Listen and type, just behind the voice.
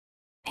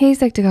Hey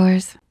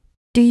Psych2Goers,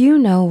 do you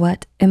know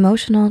what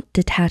emotional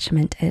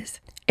detachment is?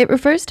 It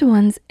refers to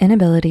one's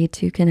inability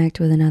to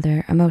connect with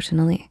another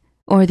emotionally,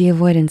 or the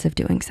avoidance of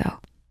doing so.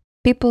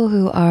 People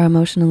who are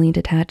emotionally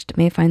detached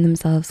may find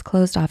themselves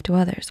closed off to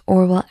others,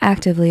 or will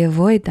actively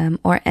avoid them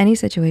or any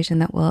situation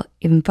that will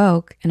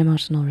invoke an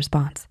emotional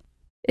response.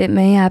 It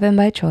may happen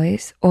by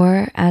choice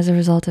or as a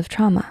result of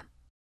trauma.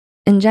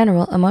 In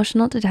general,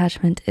 emotional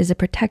detachment is a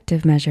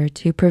protective measure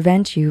to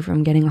prevent you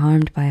from getting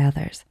harmed by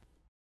others.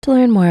 To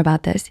learn more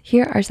about this,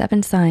 here are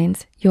 7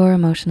 signs you're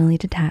emotionally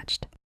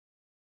detached.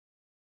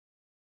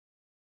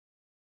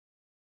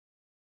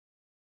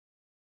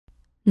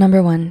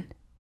 Number 1,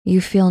 you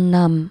feel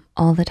numb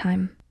all the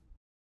time.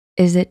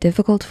 Is it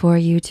difficult for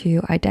you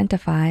to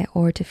identify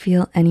or to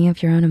feel any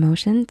of your own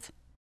emotions?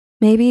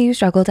 Maybe you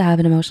struggle to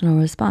have an emotional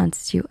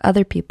response to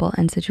other people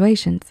and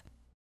situations.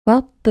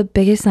 Well, the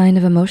biggest sign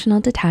of emotional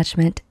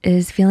detachment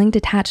is feeling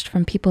detached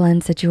from people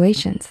and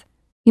situations.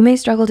 You may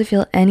struggle to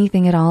feel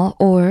anything at all,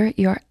 or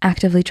you're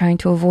actively trying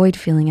to avoid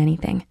feeling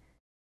anything.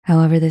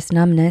 However, this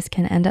numbness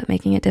can end up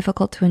making it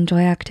difficult to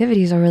enjoy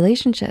activities or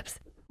relationships,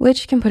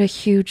 which can put a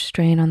huge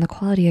strain on the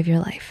quality of your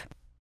life.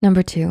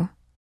 Number 2,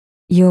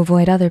 you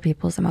avoid other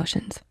people's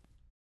emotions.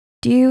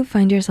 Do you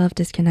find yourself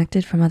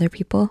disconnected from other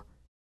people?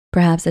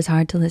 Perhaps it's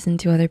hard to listen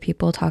to other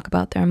people talk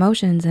about their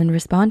emotions and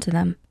respond to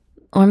them.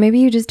 Or maybe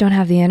you just don't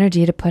have the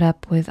energy to put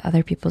up with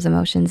other people's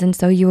emotions, and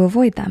so you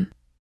avoid them.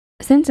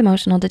 Since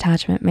emotional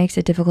detachment makes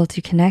it difficult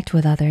to connect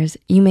with others,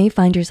 you may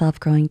find yourself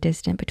growing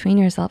distant between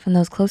yourself and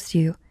those close to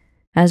you.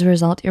 As a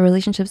result, your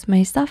relationships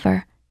may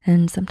suffer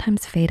and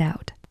sometimes fade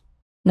out.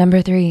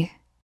 Number 3,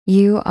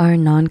 you are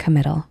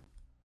non-committal.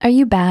 Are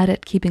you bad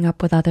at keeping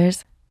up with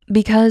others?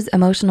 Because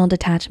emotional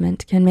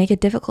detachment can make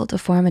it difficult to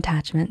form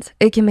attachments,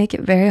 it can make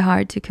it very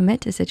hard to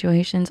commit to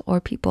situations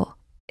or people.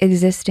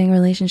 Existing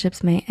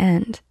relationships may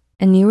end,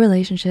 and new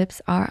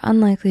relationships are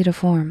unlikely to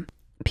form.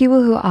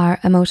 People who are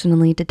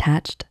emotionally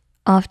detached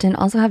often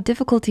also have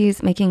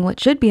difficulties making what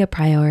should be a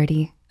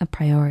priority.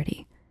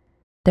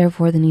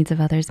 Therefore, the needs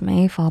of others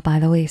may fall by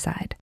the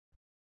wayside.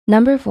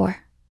 Number 4,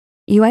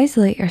 you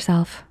isolate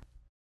yourself.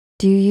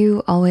 Do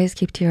you always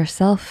keep to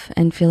yourself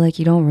and feel like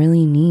you don't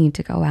really need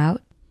to go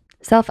out?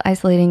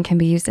 Self-isolating can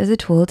be used as a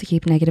tool to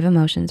keep negative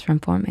emotions from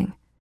forming.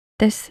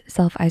 This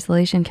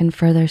self-isolation can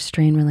further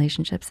strain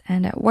relationships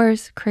and at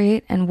worst,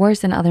 create and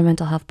worsen other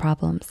mental health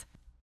problems.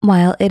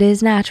 While it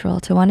is natural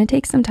to want to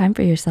take some time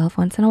for yourself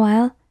once in a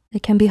while,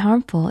 it can be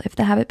harmful if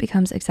the habit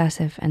becomes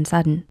excessive and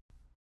sudden.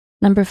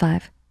 Number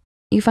 5,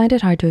 you find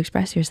it hard to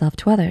express yourself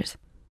to others.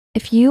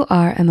 If you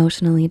are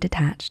emotionally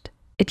detached,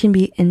 it can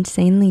be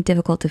insanely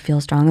difficult to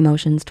feel strong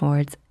emotions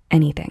towards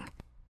anything.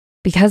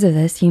 Because of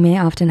this, you may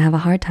often have a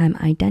hard time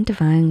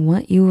identifying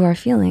what you are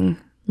feeling,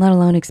 let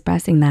alone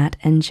expressing that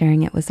and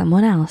sharing it with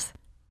someone else.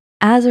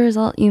 As a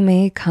result, you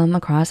may come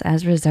across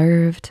as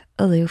reserved,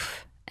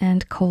 aloof,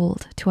 and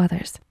cold to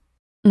others.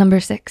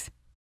 Number 6,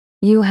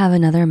 you have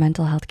another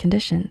mental health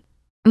condition.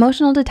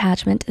 Emotional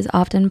detachment is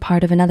often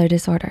part of another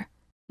disorder.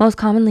 Most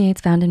commonly,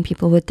 it's found in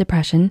people with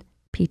depression,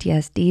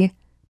 PTSD,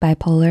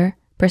 bipolar,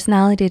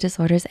 personality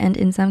disorders, and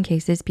in some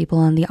cases, people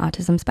on the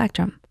autism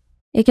spectrum.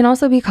 It can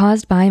also be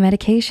caused by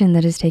medication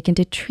that is taken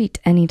to treat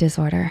any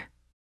disorder,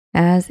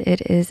 as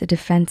it is a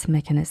defense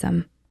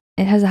mechanism.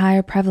 It has a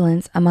higher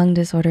prevalence among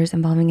disorders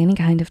involving any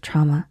kind of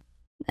trauma.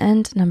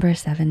 And number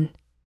 7,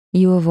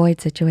 you avoid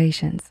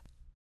situations.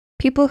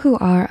 People who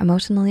are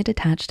emotionally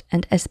detached,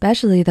 and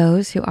especially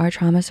those who are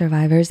trauma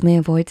survivors, may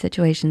avoid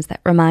situations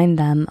that remind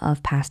them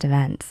of past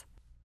events.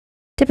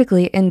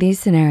 Typically, in these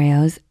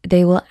scenarios,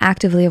 they will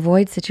actively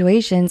avoid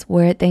situations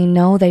where they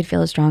know they'd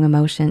feel a strong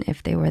emotion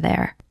if they were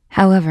there.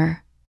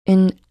 However,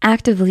 in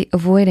actively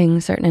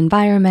avoiding certain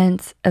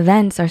environments,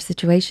 events, or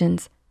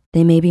situations,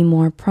 they may be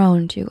more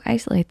prone to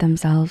isolate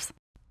themselves.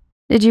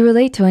 Did you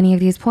relate to any of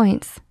these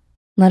points?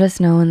 Let us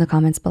know in the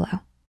comments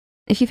below.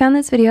 If you found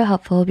this video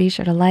helpful, be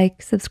sure to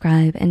like,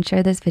 subscribe, and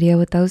share this video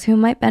with those who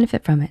might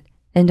benefit from it.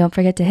 And don't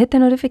forget to hit the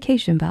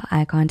notification bell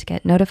icon to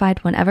get notified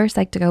whenever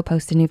Psych2Go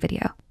posts a new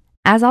video.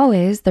 As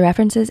always, the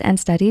references and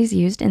studies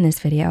used in this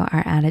video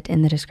are added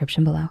in the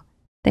description below.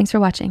 Thanks for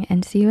watching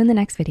and see you in the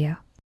next video.